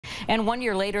And 1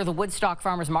 year later, the Woodstock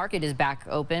Farmers Market is back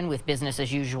open with business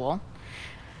as usual.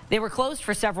 They were closed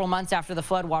for several months after the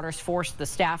floodwaters forced the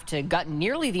staff to gut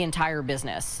nearly the entire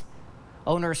business.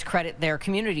 Owners credit their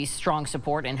community's strong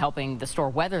support in helping the store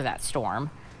weather that storm.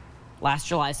 Last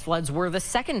July's floods were the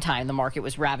second time the market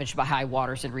was ravaged by high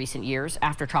waters in recent years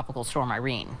after Tropical Storm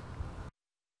Irene.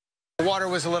 The water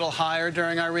was a little higher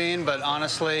during Irene, but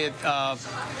honestly,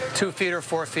 2 feet or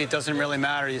 4 feet doesn't really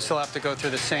matter. You still have to go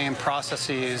through the same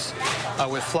processes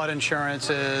with flood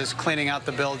insurances, cleaning out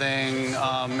the building,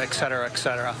 et cetera, et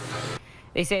cetera.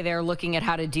 They say they're looking at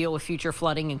how to deal with future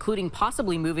flooding, including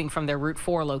possibly moving from their Route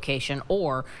 4 location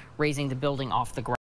or raising the building off the ground.